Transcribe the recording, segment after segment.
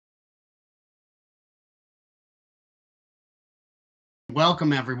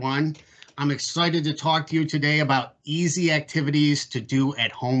Welcome, everyone. I'm excited to talk to you today about easy activities to do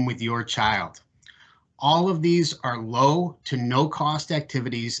at home with your child. All of these are low to no cost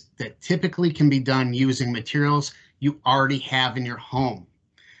activities that typically can be done using materials you already have in your home.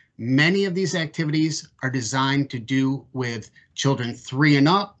 Many of these activities are designed to do with children 3 and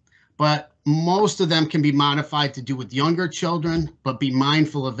up, but most of them can be modified to do with younger children, but be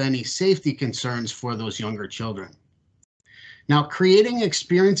mindful of any safety concerns for those younger children. Now, creating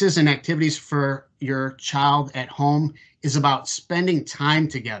experiences and activities for your child at home is about spending time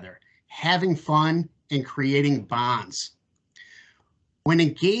together, having fun, and creating bonds. When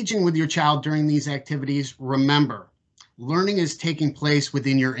engaging with your child during these activities, remember, learning is taking place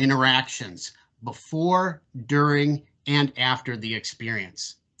within your interactions before, during, and after the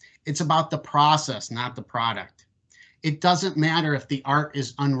experience. It's about the process, not the product. It doesn't matter if the art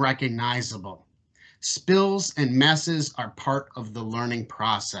is unrecognizable. Spills and messes are part of the learning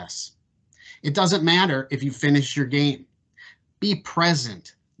process. It doesn't matter if you finish your game. Be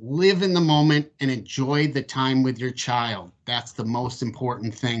present, live in the moment, and enjoy the time with your child. That's the most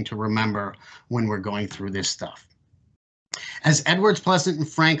important thing to remember when we're going through this stuff. As Edwards, Pleasant, and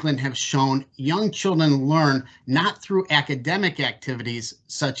Franklin have shown, young children learn not through academic activities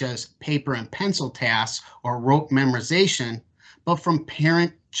such as paper and pencil tasks or rote memorization, but from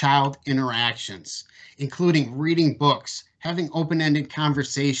parent-child interactions, including reading books, having open-ended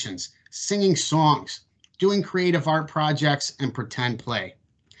conversations, singing songs, doing creative art projects, and pretend play.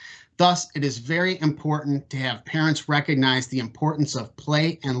 Thus, it is very important to have parents recognize the importance of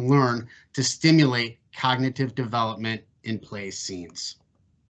play and learn to stimulate cognitive development in play scenes.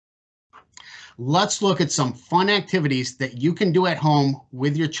 Let's look at some fun activities that you can do at home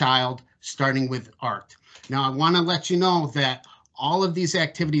with your child, starting with art. Now, I want to let you know that all of these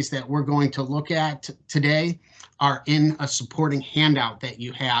activities that we're going to look at today are in a supporting handout that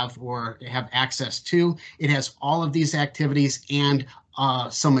you have or have access to. It has all of these activities and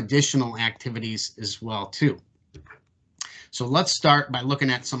some additional activities as well, too. So let's start by looking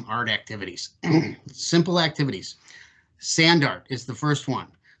at some art activities. Simple activities. Sand art is the first one.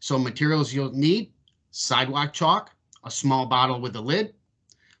 So materials you'll need: sidewalk chalk, a small bottle with a lid,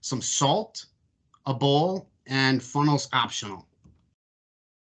 some salt, a bowl, and funnels optional.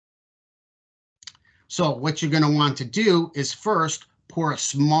 So what you're going to want to do is first pour a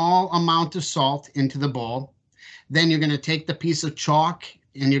small amount of salt into the bowl. Then you're going to take the piece of chalk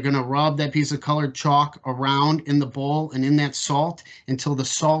and you're going to rub that piece of colored chalk around in the bowl and in that salt until the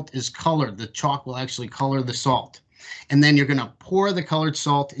salt is colored. The chalk will actually color the salt. And then you're going to pour the colored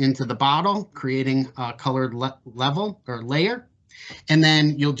salt into the bottle, creating a colored level or layer. And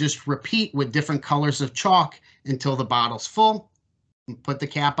then you'll just repeat with different colors of chalk until the bottle's full. Put the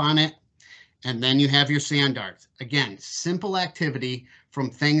cap on it. And then you have your sand art. Again, simple activity from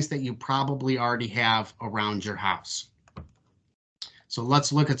things that you probably already have around your house. So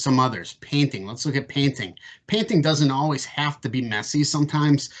let's look at some others. Painting. Let's look at painting. Painting doesn't always have to be messy.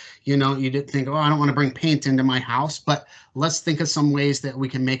 Sometimes, you know, you think, oh, I don't want to bring paint into my house, but let's think of some ways that we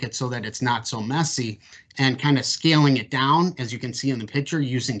can make it so that it's not so messy, and kind of scaling it down, as you can see in the picture,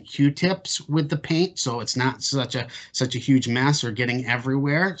 using Q-tips with the paint so it's not such a huge mess or getting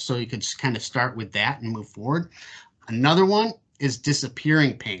everywhere. So you could just kind of start with that and move forward. Another one is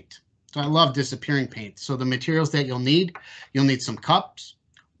disappearing paint. So I love disappearing paint. So the materials that you'll need some cups,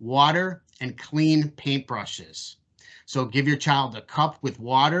 water, and clean paintbrushes. So give your child a cup with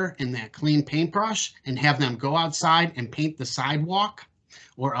water and that clean paintbrush and have them go outside and paint the sidewalk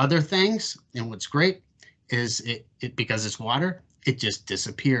or other things. And what's great is it because it's water, it just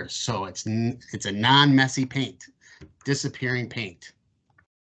disappears. So it's a non-messy paint, disappearing paint.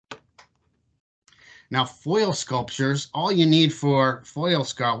 Now, foil sculptures, all you need for foil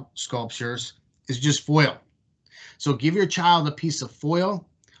sculptures is just foil. So give your child a piece of foil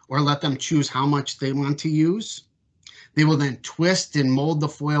or let them choose how much they want to use. They will then twist and mold the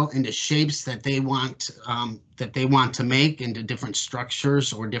foil into shapes that they want to make into different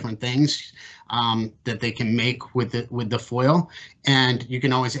structures or different things that they can make with the foil. And you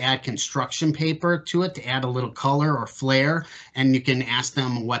can always add construction paper to it to add a little color or flair. And you can ask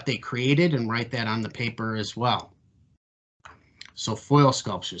them what they created and write that on the paper as well. So foil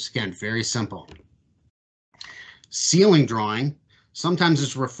sculptures, again, very simple. Ceiling drawing. Sometimes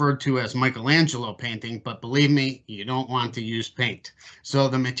it's referred to as Michelangelo painting, but believe me, you don't want to use paint. So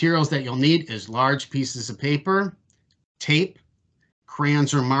the materials that you'll need is large pieces of paper, tape,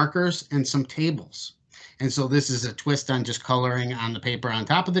 crayons or markers, and some tables. And so this is a twist on just coloring on the paper on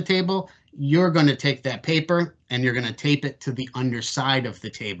top of the table you're going to take that paper and you're going to tape it to the underside of the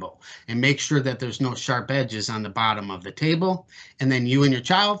table and make sure that there's no sharp edges on the bottom of the table. And then you and your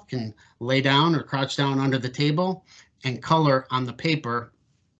child can lay down or crouch down under the table and color on the paper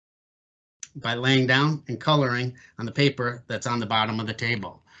by laying down and coloring on the paper that's on the bottom of the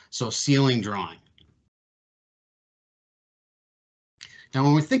table. So ceiling drawing. Now,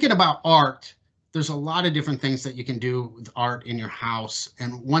 when we're thinking about art, there's a lot of different things that you can do with art in your house.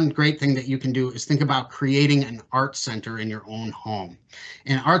 And one great thing that you can do is think about creating an art center in your own home.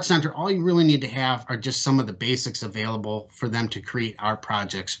 An art center, all you really need to have are just some of the basics available for them to create art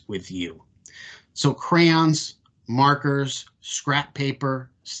projects with you. So crayons, markers, scrap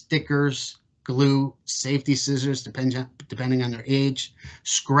paper, stickers, glue, safety scissors, depending on their age,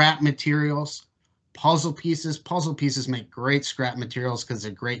 scrap materials, puzzle pieces. Puzzle pieces make great scrap materials because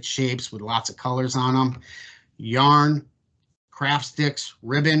they're great shapes with lots of colors on them. Yarn, craft sticks,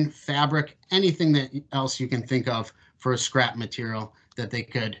 ribbon, fabric, anything that else you can think of for a scrap material that they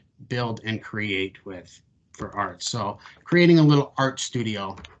could build and create with for art. So creating a little art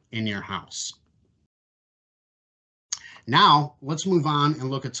studio in your house. Now, let's move on and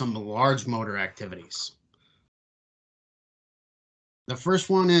look at some large motor activities. The first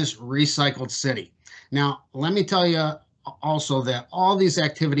one is Recycled City. Now, let me tell you also that all these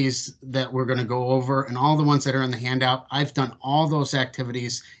activities that we're going to go over and all the ones that are in the handout, I've done all those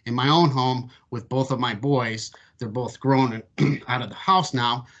activities in my own home with both of my boys. They're both grown and out of the house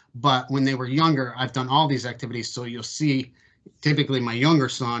now, but when they were younger, I've done all these activities. So you'll see typically my younger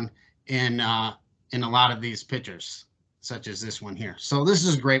son in a lot of these pictures, such as this one here. So this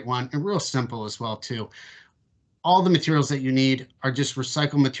is a great one and real simple as well too. All the materials that you need are just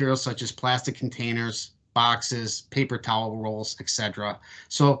recycled materials such as plastic containers, boxes, paper towel rolls, etc.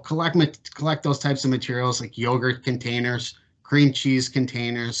 So collect those types of materials like yogurt containers, cream cheese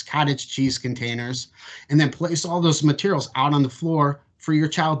containers, cottage cheese containers, and then place all those materials out on the floor for your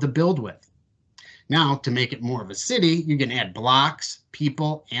child to build with. Now, to make it more of a city, you can add blocks,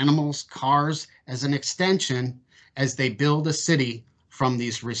 people, animals, cars as an extension as they build a city from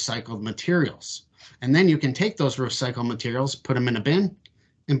these recycled materials. And then you can take those recycled materials, put them in a bin,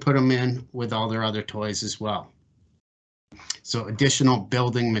 and put them in with all their other toys as well. So additional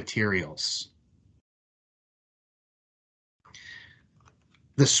building materials.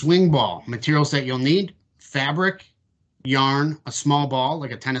 The swing ball, materials that you'll need: fabric, yarn, a small ball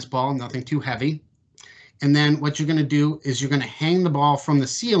like a tennis ball, nothing too heavy. And then what you're going to do is you're going to hang the ball from the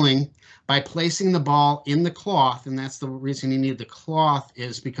ceiling by placing the ball in the cloth. And that's the reason you need the cloth,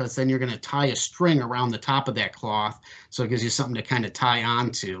 is because then you're going to tie a string around the top of that cloth. So it gives you something to kind of tie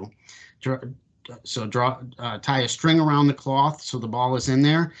onto. Tie a string around the cloth so the ball is in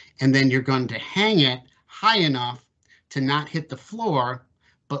there. And then you're going to hang it high enough to not hit the floor,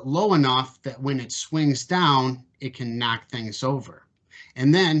 but low enough that when it swings down, it can knock things over.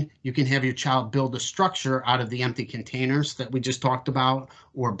 And then you can have your child build a structure out of the empty containers that we just talked about,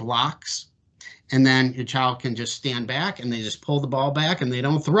 or blocks. And then your child can just stand back and they just pull the ball back and they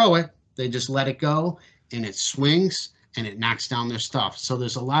don't throw it. They just let it go and it swings and it knocks down their stuff. So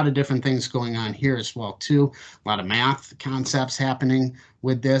there's a lot of different things going on here as well too. A lot of math concepts happening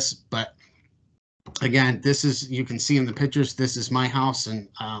with this. But again, this is, you can see in the pictures, this is my house, and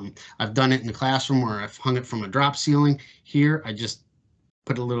I've done it in the classroom where I've hung it from a drop ceiling. Here, I just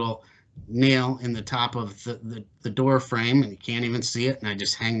put a little nail in the top of the door frame and you can't even see it, and I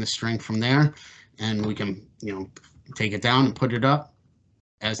just hang the string from there, and we can, you know, take it down and put it up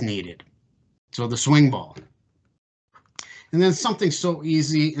as needed. So the swing ball. And then something so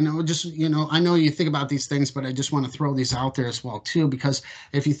easy, and it would just, you know, I know you think about these things, but I just want to throw these out there as well too, because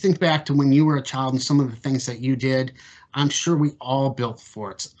if you think back to when you were a child and some of the things that you did, I'm sure we all built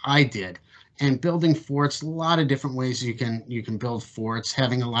forts. I did. And building forts, a lot of different ways you can build forts,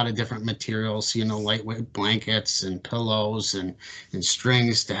 having a lot of different materials, you know, lightweight blankets and pillows and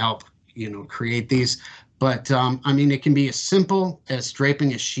strings to help, you know, create these. But I mean, it can be as simple as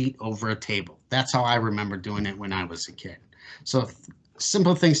draping a sheet over a table. That's how I remember doing it when I was a kid. So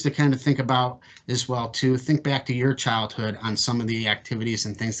simple things to kind of think about as well too. Think back to your childhood on some of the activities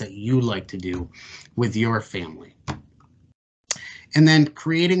and things that you like to do with your family. And then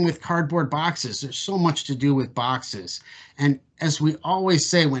creating with cardboard boxes. There's so much to do with boxes. And as we always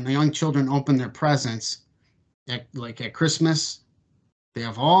say, when the young children open their presents, like at Christmas, they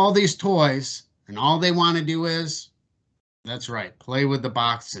have all these toys and all they want to do is, that's right, play with the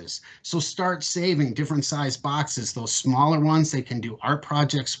boxes. So start saving different size boxes. Those smaller ones they can do art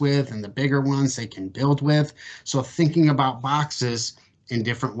projects with, and the bigger ones they can build with. So thinking about boxes in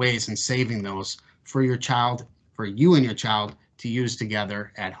different ways and saving those for your child, for you and your child to use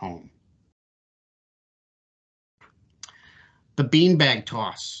together at home. The beanbag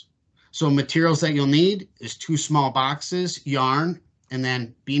toss. So materials that you'll need is 2 small boxes, yarn, and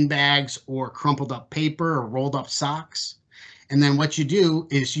then bean bags or crumpled up paper or rolled up socks. And then what you do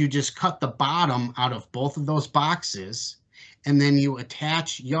is you just cut the bottom out of both of those boxes, and then you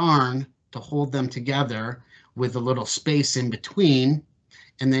attach yarn to hold them together with a little space in between.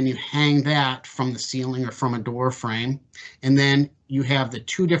 And then you hang that from the ceiling or from a door frame. And then you have the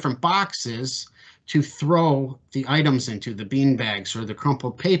 2 different boxes to throw the items into, the bean bags or the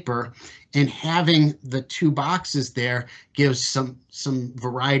crumpled paper, and having the 2 boxes there gives some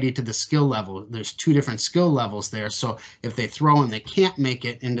variety to the skill level. There's 2 different skill levels there. So if they throw and they can't make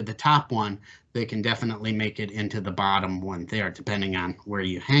it into the top one, they can definitely make it into the bottom one there, depending on where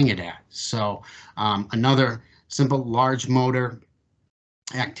you hang it at. So another simple large motor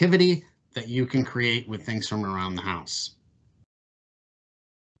activity that you can create with things from around the house.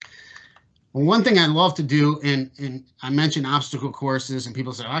 Well, one thing I love to do, and I mentioned obstacle courses, and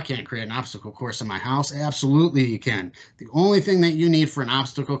people say, oh, I can't create an obstacle course in my house. Absolutely, you can. The only thing that you need for an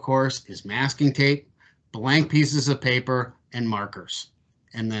obstacle course is masking tape, blank pieces of paper, and markers,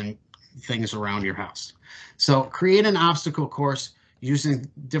 and then things around your house. So create an obstacle course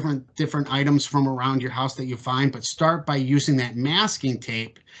using different items from around your house that you find, but start by using that masking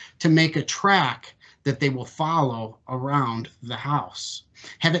tape to make a track that they will follow around the house.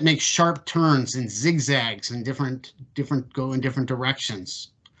 Have it make sharp turns and zigzags and go in different directions.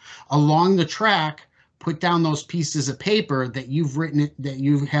 Along the track, put down those pieces of paper that you've written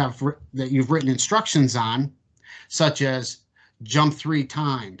instructions on, such as jump 3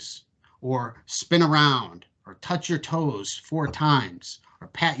 times, or spin around, or touch your toes 4 times, or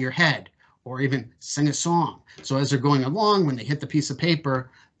pat your head, or even sing a song. So as they're going along, when they hit the piece of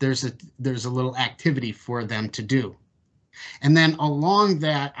paper, there's a little activity for them to do. And then along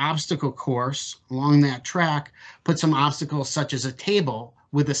that obstacle course, along that track, put some obstacles such as a table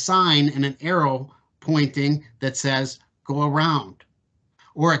with a sign and an arrow pointing that says go around,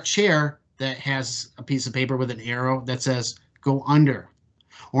 or a chair that has a piece of paper with an arrow that says go under,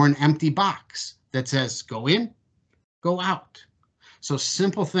 or an empty box that says go in, go out. So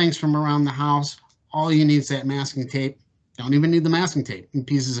simple things from around the house. All you need is that masking tape. Don't even need the masking tape, and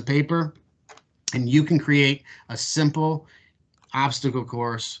pieces of paper, and you can create a simple obstacle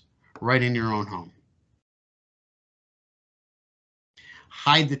course right in your own home.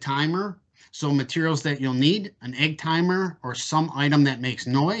 Hide the timer. So materials that you'll need, an egg timer or some item that makes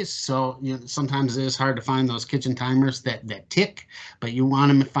noise. So sometimes it is hard to find those kitchen timers that tick, but you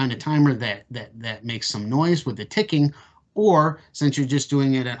want to find a timer that makes some noise with the ticking. Or since you're just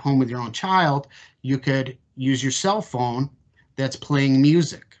doing it at home with your own child, you could use your cell phone that's playing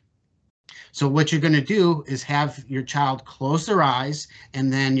music. So what you're going to do is have your child close their eyes,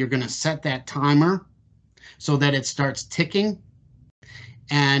 and then you're going to set that timer so that it starts ticking,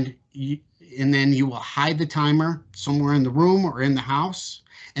 and then you will hide the timer somewhere in the room or in the house,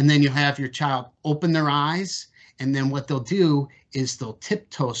 and then you have your child open their eyes, and then what they'll do is they'll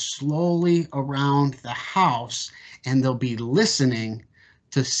tiptoe slowly around the house, and they'll be listening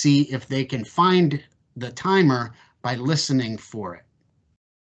to see if they can find the timer by listening for it.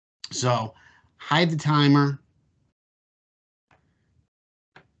 So hide the timer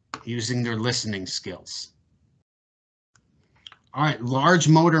using their listening skills. All right, large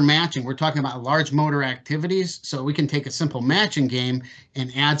motor matching. We're talking about large motor activities, so we can take a simple matching game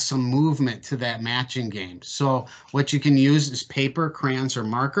and add some movement to that matching game. So what you can use is paper, crayons, or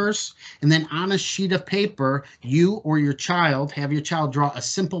markers, and then on a sheet of paper, you or your child, have your child draw a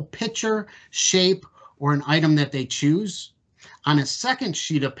simple picture, shape, or an item that they choose. On a second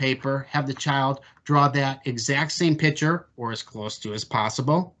sheet of paper, have the child draw that exact same picture, or as close to as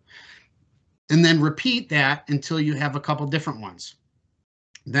possible, and then repeat that until you have a couple different ones.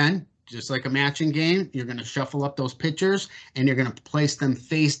 Then, just like a matching game, you're going to shuffle up those pictures, and you're going to place them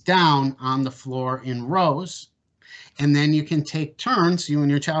face down on the floor in rows. And then you can take turns, you and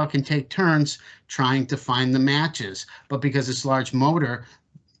your child can take turns trying to find the matches. But because it's large motor,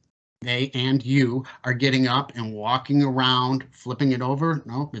 they and you are getting up and walking around, flipping it over.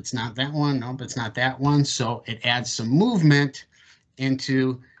 Nope, it's not that one. Nope, it's not that one. So it adds some movement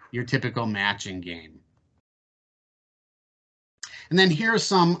into your typical matching game. And then here are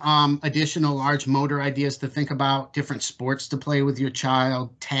some additional large motor ideas to think about. Different sports to play with your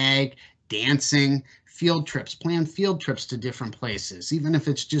child, tag, dancing, field trips. Plan field trips to different places, even if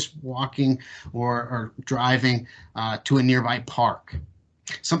it's just walking or driving to a nearby park.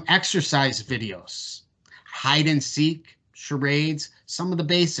 Some exercise videos, hide and seek, charades, some of the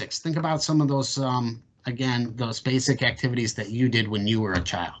basics. Think about some of those, again, those basic activities that you did when you were a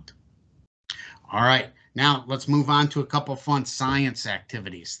child. All right, Now let's move on to a couple fun science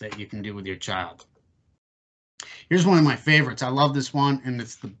activities that you can do with your child. Here's one of my favorites. I love this one, and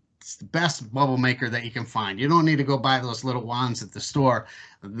it's the best bubble maker that you can find. You don't need to go buy those little wands at the store.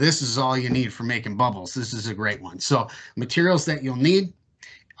 This is all you need for making bubbles. This is a great one. So materials that you'll need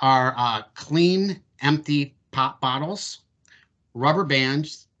are clean, empty pop bottles, rubber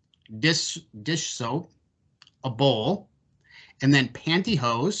bands, dish soap, a bowl, and then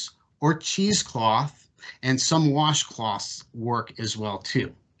pantyhose or cheesecloth, and some washcloths work as well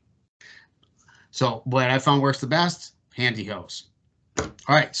too. So what I found works the best, pantyhose.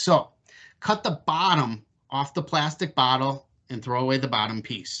 All right, so cut the bottom off the plastic bottle and throw away the bottom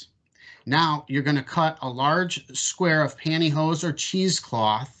piece. Now you're going to cut a large square of pantyhose or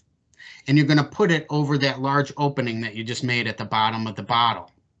cheesecloth, and you're going to put it over that large opening that you just made at the bottom of the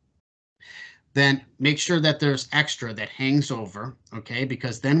bottle. Then make sure that there's extra that hangs over, okay?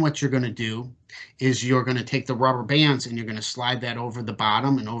 Because then what you're going to do is you're going to take the rubber bands and you're going to slide that over the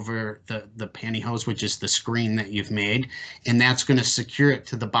bottom and over the pantyhose, which is the screen that you've made, and that's going to secure it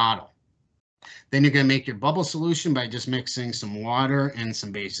to the bottle. Then you're going to make your bubble solution by just mixing some water and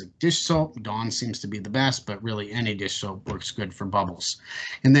some basic dish soap. Dawn seems to be the best, but really any dish soap works good for bubbles.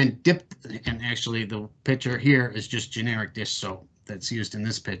 And then dip, and actually the picture here is just generic dish soap that's used in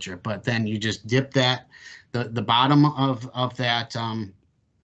this picture, but then you just dip that the bottom of that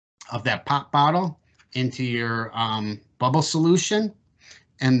pop bottle into your bubble solution,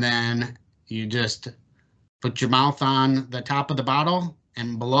 and then you just put your mouth on the top of the bottle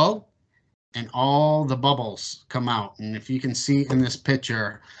and below, and all the bubbles come out. And if you can see in this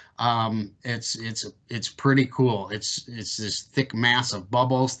picture, it's pretty cool. It's this thick mass of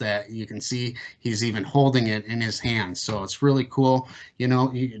bubbles that you can see. He's even holding it in his hand, so it's really cool. You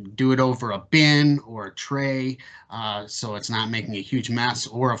know, you can do it over a bin or a tray, so it's not making a huge mess.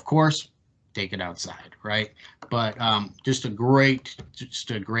 Or of course, take it outside, right? But just a great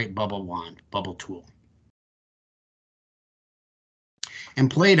bubble wand, bubble tool. And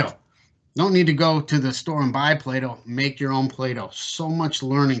Play-Doh. Don't need to go to the store and buy Play-Doh. Make your own Play-Doh. So much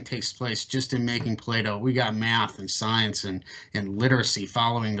learning takes place just in making Play-Doh. We got math and science and literacy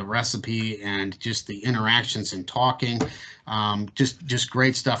following the recipe, and just the interactions and talking. Just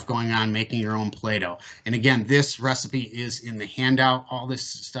great stuff going on making your own Play-Doh. And again, this recipe is in the handout. All this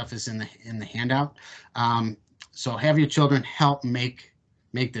stuff is in the handout. So have your children help make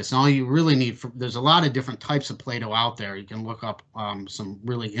this. And all you really need, there's a lot of different types of Play-Doh out there. You can look up some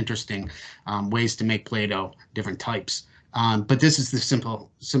really interesting ways to make Play-Doh, different types. But this is the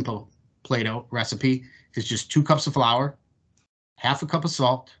simple Play-Doh recipe. It's just 2 cups of flour, half a cup of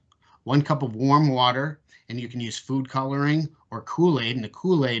salt, 1 cup of warm water, and you can use food coloring or Kool-Aid, and the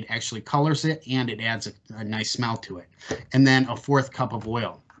Kool-Aid actually colors it and it adds a nice smell to it. And then a 1/4 cup of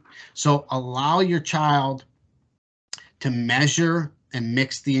oil. So allow your child to measure and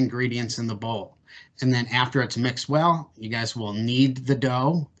mix the ingredients in the bowl. And then after it's mixed well, you guys will knead the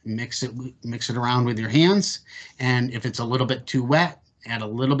dough, mix it around with your hands. And if it's a little bit too wet, add a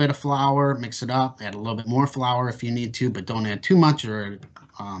little bit of flour, mix it up, add a little bit more flour if you need to, but don't add too much, or it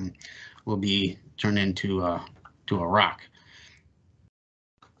will be turned into a rock.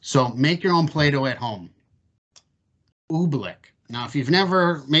 So make your own Play-Doh at home. Oobleck. Now, if you've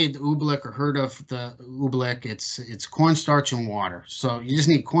never made the oobleck or heard of the oobleck, it's cornstarch and water. So you just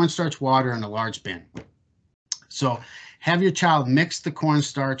need cornstarch, water, and a large bin. So have your child mix the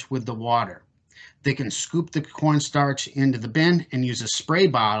cornstarch with the water. They can scoop the cornstarch into the bin and use a spray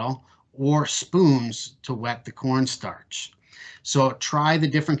bottle or spoons to wet the cornstarch. So try the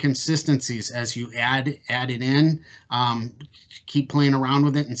different consistencies as you add it in. Keep playing around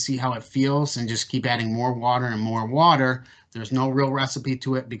with it and see how it feels, and just keep adding more water and more water. There's no real recipe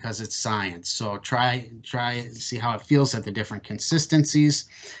to it because it's science. So try see how it feels at the different consistencies.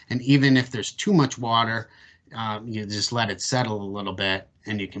 And even if there's too much water, you just let it settle a little bit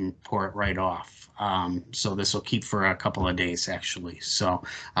and you can pour it right off. So this will keep for a couple of days actually. So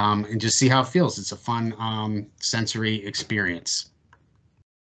and just see how it feels. It's a fun sensory experience.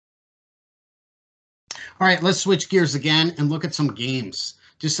 All right, let's switch gears again and look at some games.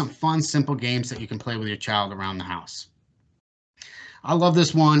 Just some fun, simple games that you can play with your child around the house. I love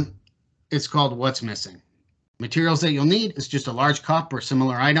this one. It's called What's Missing. Materials that you'll need is just a large cup or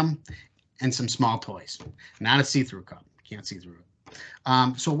similar item and some small toys. Not a see-through cup. Can't see through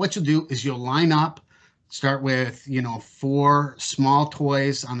it. So what you'll do is you'll line up, start with 4 small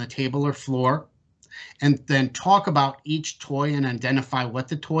toys on the table or floor, and then talk about each toy and identify what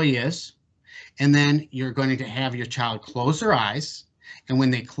the toy is. And then you're going to have your child close their eyes. And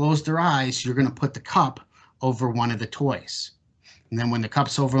when they close their eyes, you're going to put the cup over one of the toys. And then when the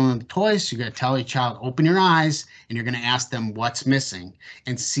cup's over on the toys, you're going to tell your child, open your eyes, and you're going to ask them what's missing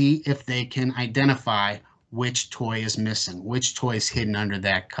and see if they can identify which toy is missing, which toy is hidden under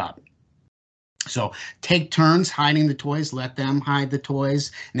that cup. So take turns hiding the toys, let them hide the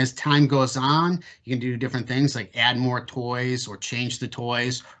toys. And as time goes on, you can do different things like add more toys or change the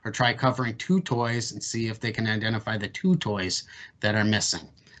toys or try covering 2 toys and see if they can identify the 2 toys that are missing.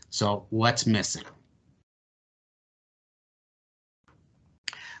 So what's missing?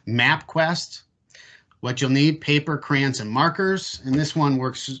 MapQuest. What you'll need, paper, crayons, and markers. And this one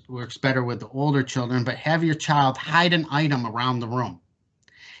works better with the older children, but have your child hide an item around the room.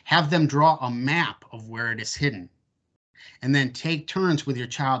 Have them draw a map of where it is hidden. And then take turns with your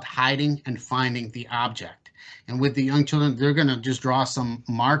child hiding and finding the object. And with the young children, they're going to just draw some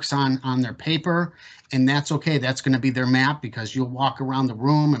marks on their paper, and that's okay. That's going to be their map because you'll walk around the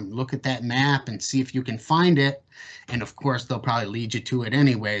room and look at that map and see if you can find it. And of course, they'll probably lead you to it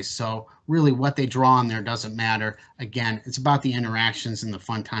anyway. So really what they draw on there doesn't matter. Again, it's about the interactions and the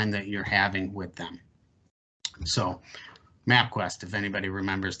fun time that you're having with them. So MapQuest, if anybody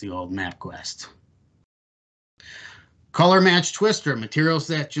remembers the old MapQuest. Color Match Twister, materials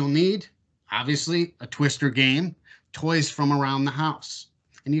that you'll need. Obviously, a Twister game, toys from around the house.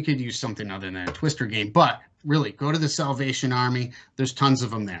 And you could use something other than a Twister game, but really go to the Salvation Army. There's tons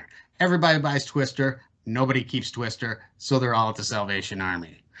of them there. Everybody buys Twister. Nobody keeps Twister, so they're all at the Salvation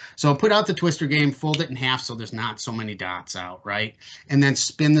Army. So put out the Twister game, fold it in half so there's not so many dots out, right? And then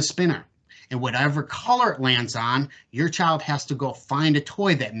spin the spinner. And whatever color it lands on, your child has to go find a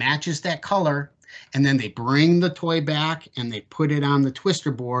toy that matches that color. And then they bring the toy back and they put it on the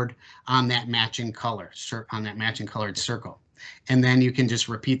Twister board on that matching color, on that matching colored circle. And then you can just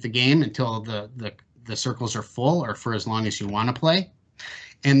repeat the game until the circles are full or for as long as you want to play.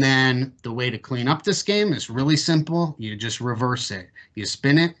 And then the way to clean up this game is really simple. You just reverse it. You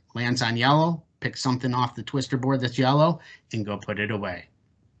spin it, lands on yellow, pick something off the Twister board that's yellow, and go put it away.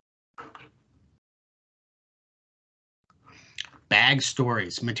 Bag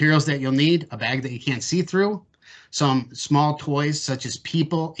stories, materials that you'll need, a bag that you can't see through, some small toys such as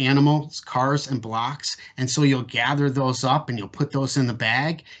people, animals, cars, and blocks. And so you'll gather those up and you'll put those in the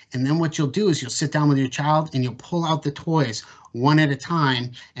bag. And then what you'll do is you'll sit down with your child and you'll pull out the toys one at a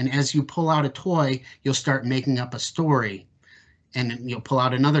time. And as you pull out a toy, you'll start making up a story. And you'll pull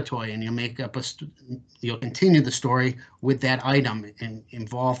out another toy and you'll make up you'll continue the story with that item and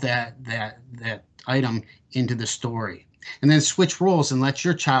involve that item into the story. And then switch roles and let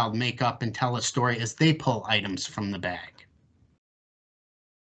your child make up and tell a story as they pull items from the bag.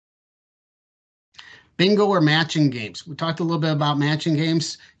 Bingo or matching games. We talked a little bit about matching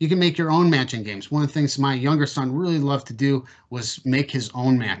games. You can make your own matching games. One of the things my younger son really loved to do was make his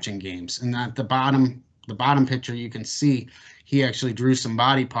own matching games. And at the bottom picture, you can see he actually drew some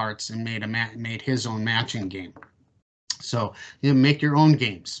body parts and made his own matching game. So you make your own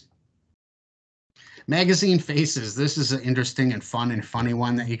games. Magazine faces. This is an interesting and fun and funny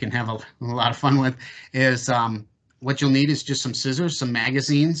one that you can have a lot of fun with. Is what you'll need is just some scissors, some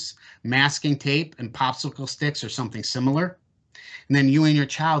magazines, masking tape, and popsicle sticks or something similar. And then you and your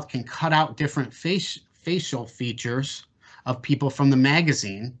child can cut out different facial features of people from the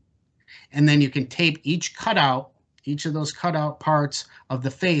magazine. And then you can tape each of those cutout parts of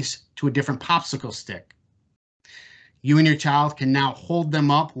the face to a different popsicle stick. You and your child can now hold them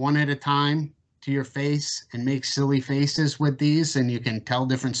up one at a time to your face and make silly faces with these, and you can tell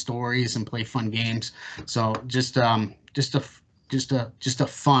different stories and play fun games. So just a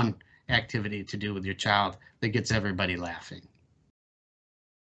fun activity to do with your child that gets everybody laughing.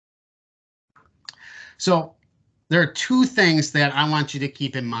 So there are 2 things that I want you to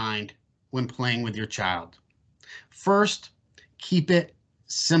keep in mind when playing with your child. First, keep it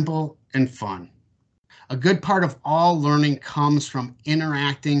simple and fun. A good part of all learning comes from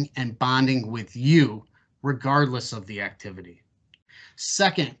interacting and bonding with you, regardless of the activity.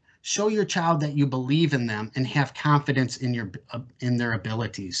 Second, show your child that you believe in them and have confidence in their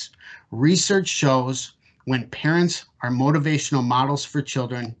abilities. Research shows when parents are motivational models for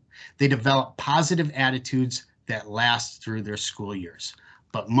children, they develop positive attitudes that last through their school years.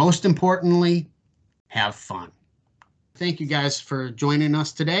 But most importantly, have fun. Thank you guys for joining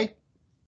us today.